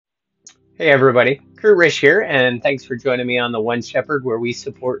Hey everybody, Kurt Rish here, and thanks for joining me on the One Shepherd, where we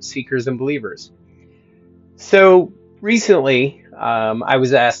support seekers and believers. So recently, I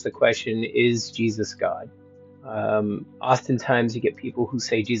was asked the question, is Jesus God? Oftentimes you get people who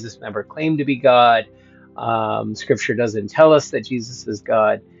say Jesus never claimed to be God. Scripture doesn't tell us that Jesus is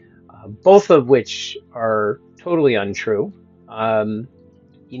God, both of which are totally untrue. Um,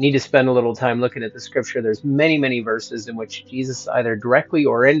 you need to spend a little time looking at the scripture. There's many verses in which Jesus either directly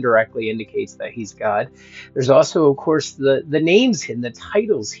or indirectly indicates that he's God. There's also, of course, the names and the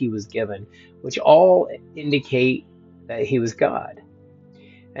titles he was given, which all indicate that he was God.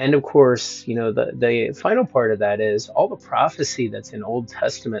 And of course, the final part of that is all the prophecy that's in Old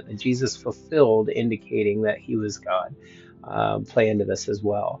Testament that Jesus fulfilled, indicating that he was God, play into this as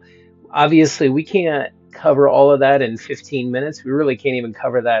well. Obviously, we can't cover all of that in 15 minutes. We really can't even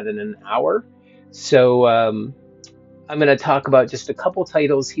cover that in an hour. So I'm going to talk about just a couple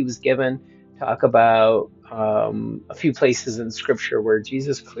titles he was given, talk about a few places in Scripture where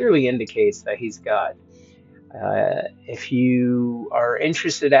Jesus clearly indicates that he's God. If you are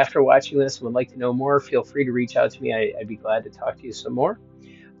interested after watching this and would like to know more, feel free to reach out to me. I'd be glad to talk to you some more.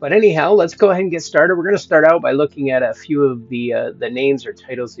 But anyhow, let's go ahead and get started. We're going to start out by looking at a few of the names or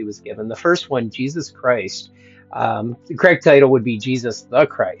titles he was given. The first one, Jesus Christ. The correct title would be Jesus the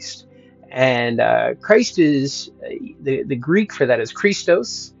Christ. And Christ is, the Greek for that is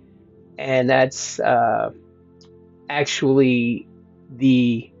Christos. And that's actually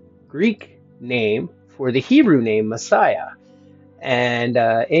the Greek name for the Hebrew name Messiah. And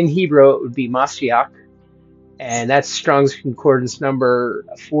in Hebrew, it would be Mashiach. And that's Strong's Concordance number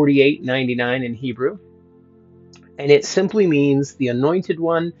 4899 in Hebrew. And it simply means the anointed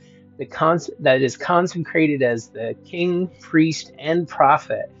one that is consecrated as the king, priest, and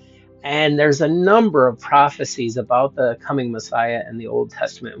prophet. And there's a number of prophecies about the coming Messiah in the Old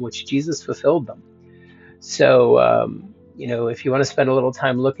Testament in which Jesus fulfilled them. So, if you want to spend a little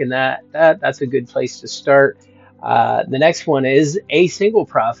time looking at that, that's a good place to start. The next one is a single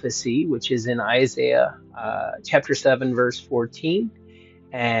prophecy, which is in Isaiah chapter 7, verse 14.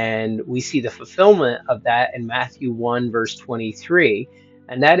 And we see the fulfillment of that in Matthew 1, verse 23.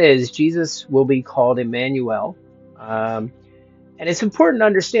 And that is Jesus will be called Immanuel. And it's important to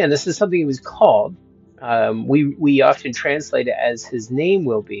understand this is something he was called. We often translate it as his name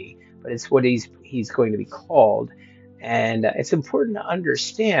will be, but it's what he's going to be called. And it's important to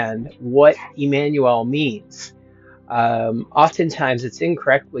understand what Immanuel means. Oftentimes it's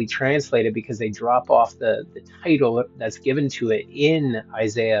incorrectly translated because they drop off the title that's given to it in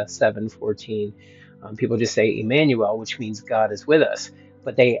Isaiah 7:14. People just say Immanuel, which means God is with us,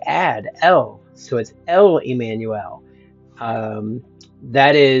 but they add El, so it's El Immanuel.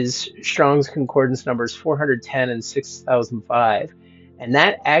 That is Strong's Concordance numbers 410 and 6005, and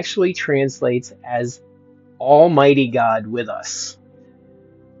that actually translates as Almighty God with us.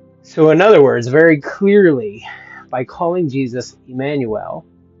 So in other words, very clearly, by calling Jesus Immanuel,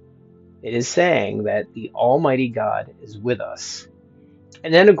 it is saying that the Almighty God is with us.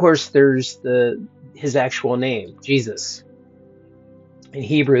 And then, of course, there's his actual name, Jesus. In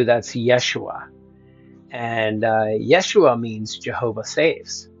Hebrew, that's Yeshua. And Yeshua means Jehovah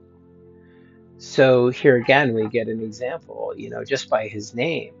saves. So here again, we get an example, just by his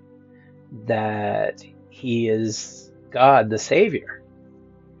name, that he is God the Savior.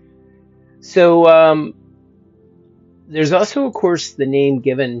 So, there's also, of course, the name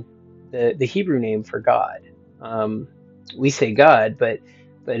given, the Hebrew name for God. We say God, but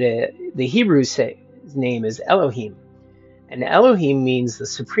the Hebrew name is Elohim. And Elohim means the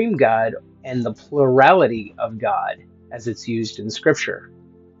supreme God and the plurality of God as it's used in Scripture.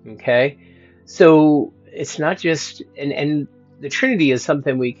 Okay? So it's not just, and the Trinity is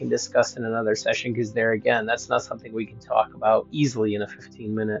something we can discuss in another session because there again, that's not something we can talk about easily in a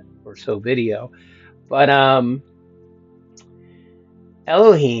 15-minute or so video. But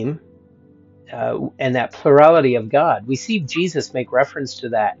Elohim and that plurality of God, we see Jesus make reference to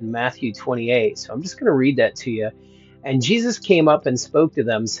that in Matthew 28. So I'm just going to read that to you. And Jesus came up and spoke to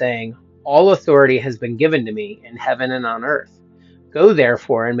them, saying, "All authority has been given to me in heaven and on earth. Go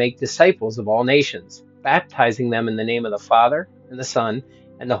therefore and make disciples of all nations, baptizing them in the name of the Father and the Son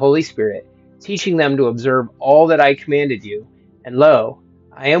and the Holy Spirit, teaching them to observe all that I commanded you. And lo,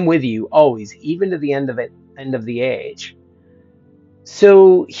 I am with you always, even to the end of the age."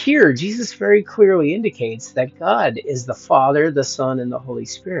 So here, Jesus very clearly indicates that God is the Father, the Son, and the Holy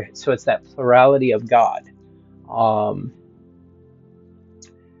Spirit. So it's that plurality of God.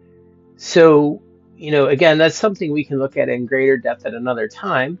 So, again, that's something we can look at in greater depth at another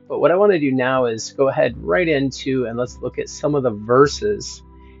time. But what I want to do now is go ahead right into and let's look at some of the verses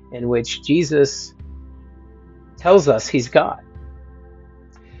in which Jesus tells us he's God.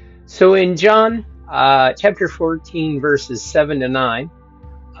 So in John chapter 14, verses 7 to 9,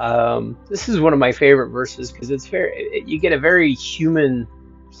 this is one of my favorite verses because you get a very human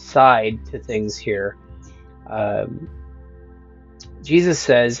side to things here. Jesus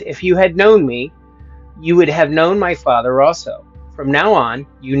says, "If you had known me, you would have known my Father also. From now on,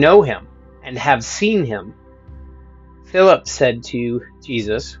 you know him and have seen him." Philip said to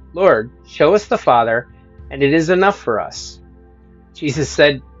Jesus, "Lord, show us the Father, and it is enough for us." Jesus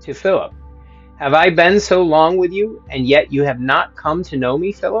said to Philip, "Have I been so long with you, and yet you have not come to know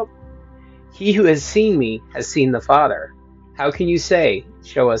me, Philip? He who has seen me has seen the Father. How can you say,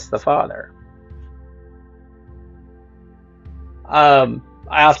 'Show us the Father'?" I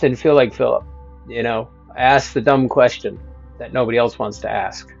often feel like Philip, I ask the dumb question that nobody else wants to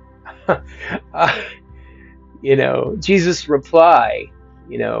ask. uh, Jesus' reply,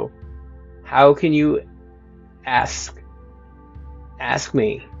 how can you ask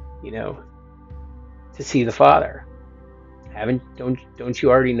me, to see the Father? Don't you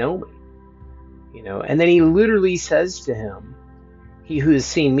already know me? And then he literally says to him, "He who has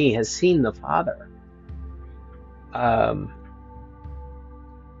seen me has seen the Father."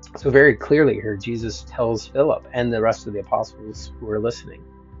 So very clearly here, Jesus tells Philip and the rest of the apostles who are listening,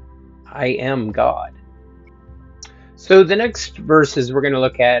 I am God. So the next verses we're going to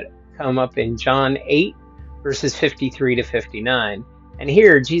look at come up in John 8, verses 53 to 59. And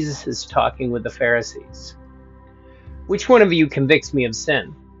here Jesus is talking with the Pharisees. "Which one of you convicts me of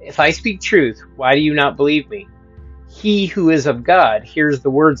sin? If I speak truth, why do you not believe me? He who is of God hears the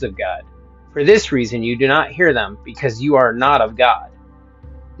words of God. For this reason you do not hear them, because you are not of God."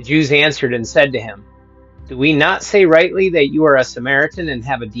 The Jews answered and said to him, "Do we not say rightly that you are a Samaritan and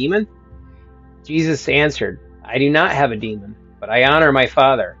have a demon?" Jesus answered, "I do not have a demon, but I honor my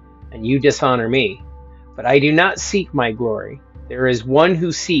Father, and you dishonor me. But I do not seek my glory. There is one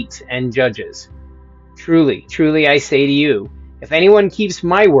who seeks and judges. Truly, truly I say to you, if anyone keeps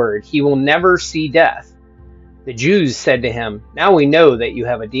my word, he will never see death." The Jews said to him, "Now we know that you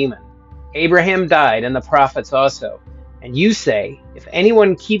have a demon. Abraham died, and the prophets also. And you say, if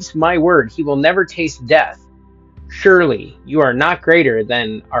anyone keeps my word, he will never taste death. Surely you are not greater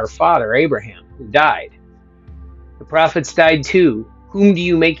than our father Abraham, who died. The prophets died too. Whom do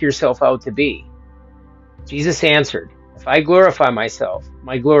you make yourself out to be?" Jesus answered, "If I glorify myself,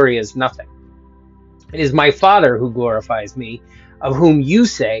 my glory is nothing. It is my Father who glorifies me, of whom you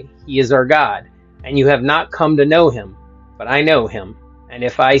say he is our God, and you have not come to know him, but I know him. And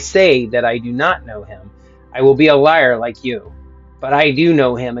if I say that I do not know him, I will be a liar like you. But I do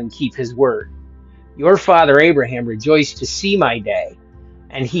know him and keep his word. Your father Abraham rejoiced to see my day,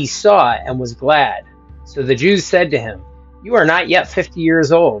 and he saw it and was glad." So the Jews said to him, "You are not yet 50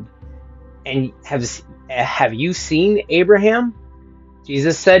 years old, and have you seen Abraham?"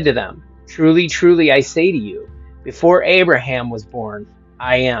 Jesus said to them, "Truly, truly, I say to you, before Abraham was born,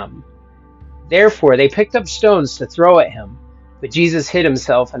 I am." Therefore they picked up stones to throw at him, but Jesus hid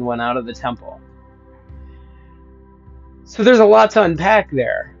himself and went out of the temple. So there's a lot to unpack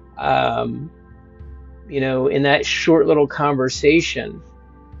there. In that short little conversation,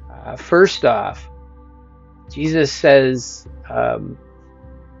 first off, Jesus says,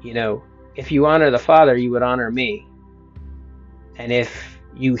 if you honor the Father, you would honor me. And if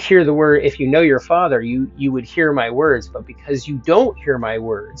you hear the word, if you know your Father, you would hear my words. But because you don't hear my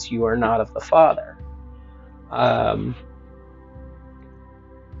words, you are not of the Father.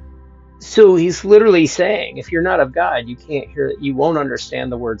 So he's literally saying, if you're not of God, you won't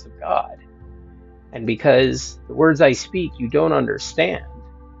understand the words of God. And because the words I speak, you don't understand,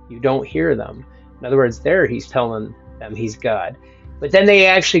 you don't hear them. In other words, there he's telling them he's God. But then they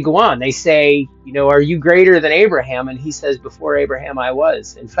actually go on. They say, are you greater than Abraham? And he says, before Abraham, I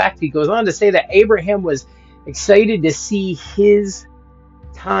was. In fact, he goes on to say that Abraham was excited to see his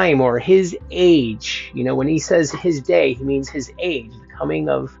time or his age. When he says his day, he means his age, the coming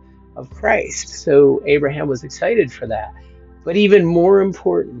of Christ. So Abraham was excited for that. But even more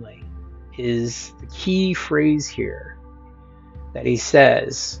importantly is the key phrase here that he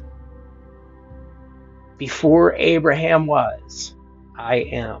says, before Abraham was, I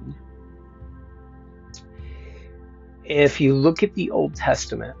am. If you look at the Old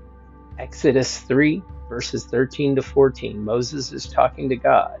Testament, Exodus 3, verses 13 to 14, Moses is talking to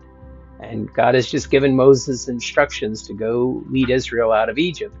God. And God has just given Moses instructions to go lead Israel out of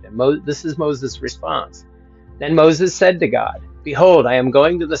Egypt. And this is Moses' response. Then Moses said to God, "Behold, I am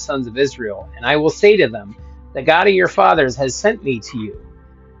going to the sons of Israel, and I will say to them, the God of your fathers has sent me to you.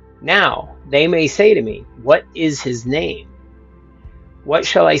 Now they may say to me, what is his name? What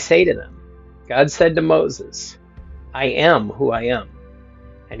shall I say to them? God said to Moses, I am who I am.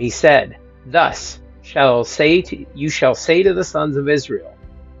 And he said, Thus you shall say to the sons of Israel,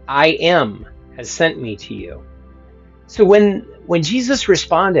 I am has sent me to you. So when Jesus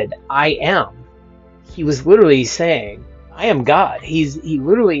responded, I am, he was literally saying, I am God. He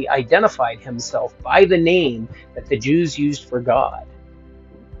literally identified himself by the name that the Jews used for God.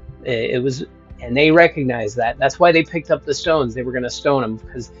 It was, and they recognized that. That's why they picked up the stones. They were going to stone him,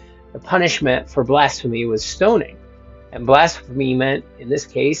 because the punishment for blasphemy was stoning. And blasphemy meant, in this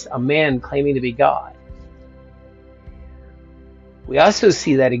case, a man claiming to be God. We also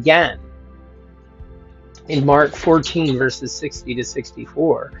see that again in Mark 14, verses 60 to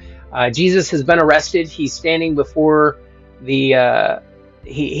 64. Jesus has been arrested. He's standing before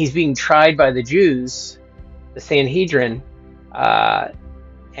he's being tried by the Jews, the Sanhedrin,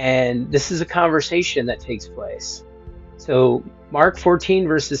 and this is a conversation that takes place. So Mark 14,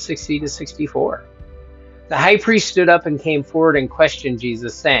 verses 60 to 64. The high priest stood up and came forward and questioned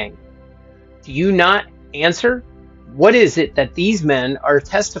Jesus, saying, Do you not answer? What is it that these men are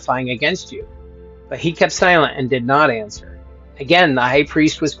testifying against you? But he kept silent and did not answer. Again, the high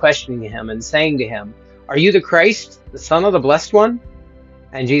priest was questioning him and saying to him, Are you the Christ, the Son of the Blessed One?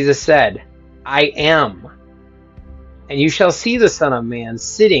 And Jesus said, I am. And you shall see the Son of Man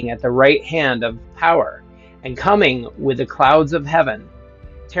sitting at the right hand of power and coming with the clouds of heaven.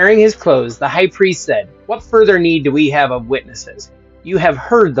 Tearing his clothes, the high priest said, What further need do we have of witnesses? You have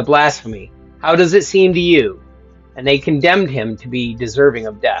heard the blasphemy. How does it seem to you? And they condemned him to be deserving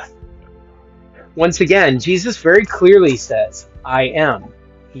of death. Once again, Jesus very clearly says, I am.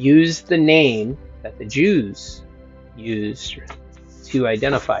 He used the name that the Jews used to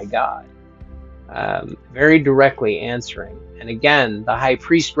identify God, very directly answering. And again, the high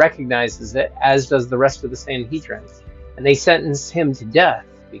priest recognizes it, as does the rest of the Sanhedrin. And they sentence him to death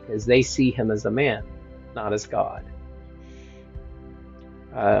because they see him as a man, not as God.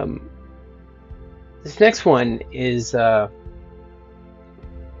 This next one is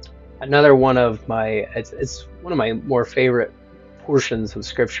another one of my, it's one of my more favorite portions of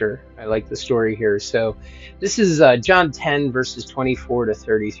Scripture. I like the story here. So this is John 10, verses 24 to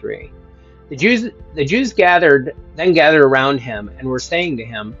 33. The Jews gathered around him and were saying to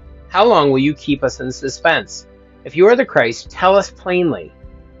him, How long will you keep us in suspense? If you are the Christ, tell us plainly.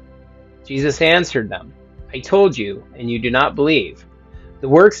 Jesus answered them, I told you, and you do not believe. The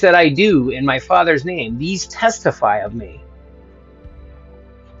works that I do in my Father's name, these testify of me.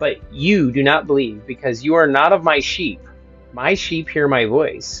 But you do not believe, because you are not of my sheep. My sheep hear my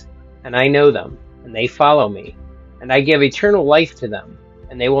voice, and I know them, and they follow me. And I give eternal life to them,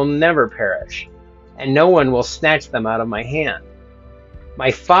 and they will never perish, and no one will snatch them out of my hand. My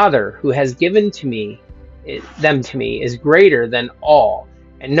Father, who has given them to me, is greater than all,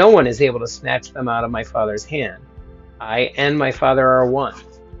 and no one is able to snatch them out of my Father's hand. I and my Father are one.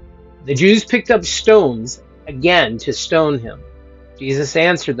 The Jews picked up stones again to stone him. Jesus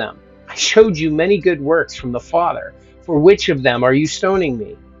answered them, I showed you many good works from the Father. For which of them are you stoning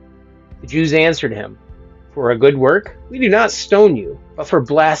me? The Jews answered him, For a good work? We do not stone you, but for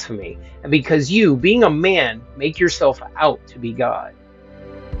blasphemy, and because you, being a man, make yourself out to be God.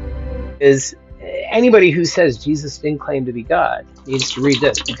 Is anybody who says Jesus didn't claim to be God needs to read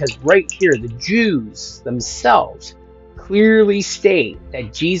this, because right here, the Jews themselves clearly state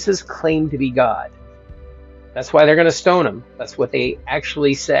that Jesus claimed to be God. That's why they're going to stone him. That's what they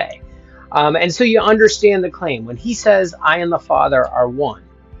actually say. And so you understand the claim. When he says, I and the Father are one,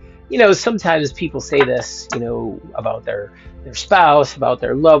 sometimes people say this, about their spouse, about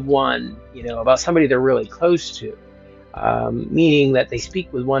their loved one, about somebody they're really close to, meaning that they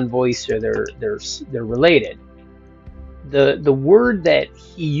speak with one voice, or they're related. The word that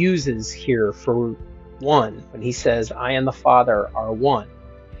he uses here for one, when he says, I and the Father are one,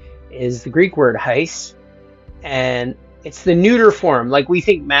 is the Greek word hais, and it's the neuter form. Like we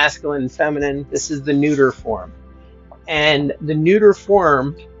think masculine and feminine, this is the neuter form. And the neuter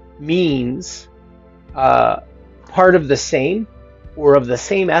form means part of the same, or of the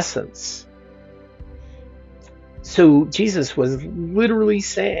same essence. So Jesus was literally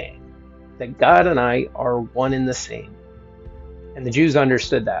saying that God and I are one and the same. And the Jews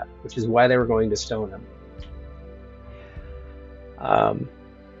understood that, which is why they were going to stone him.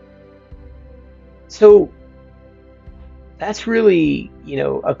 So that's really,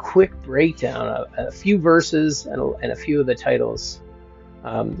 a quick breakdown of a few verses and a few of the titles.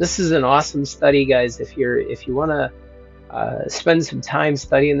 This is an awesome study, guys. If you want to spend some time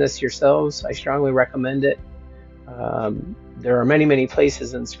studying this yourselves, I strongly recommend it. There are many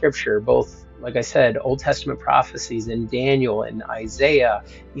places in Scripture, both like I said, Old Testament prophecies in Daniel and Isaiah,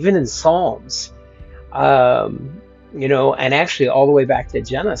 even in Psalms, and actually all the way back to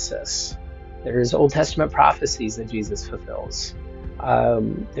Genesis, there's Old Testament prophecies that Jesus fulfills.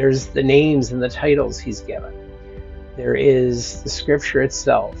 There's the names and the titles he's given. There is the scripture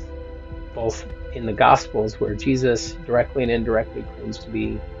itself, both in the Gospels where Jesus directly and indirectly claims to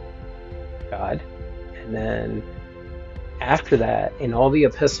be God, and then after that, in all the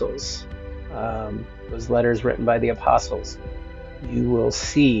epistles, those letters written by the apostles, you will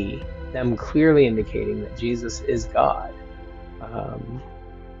see them clearly indicating that Jesus is God.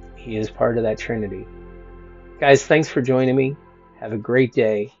 He is part of that Trinity. Guys, thanks for joining me. Have a great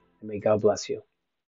day, and may God bless you.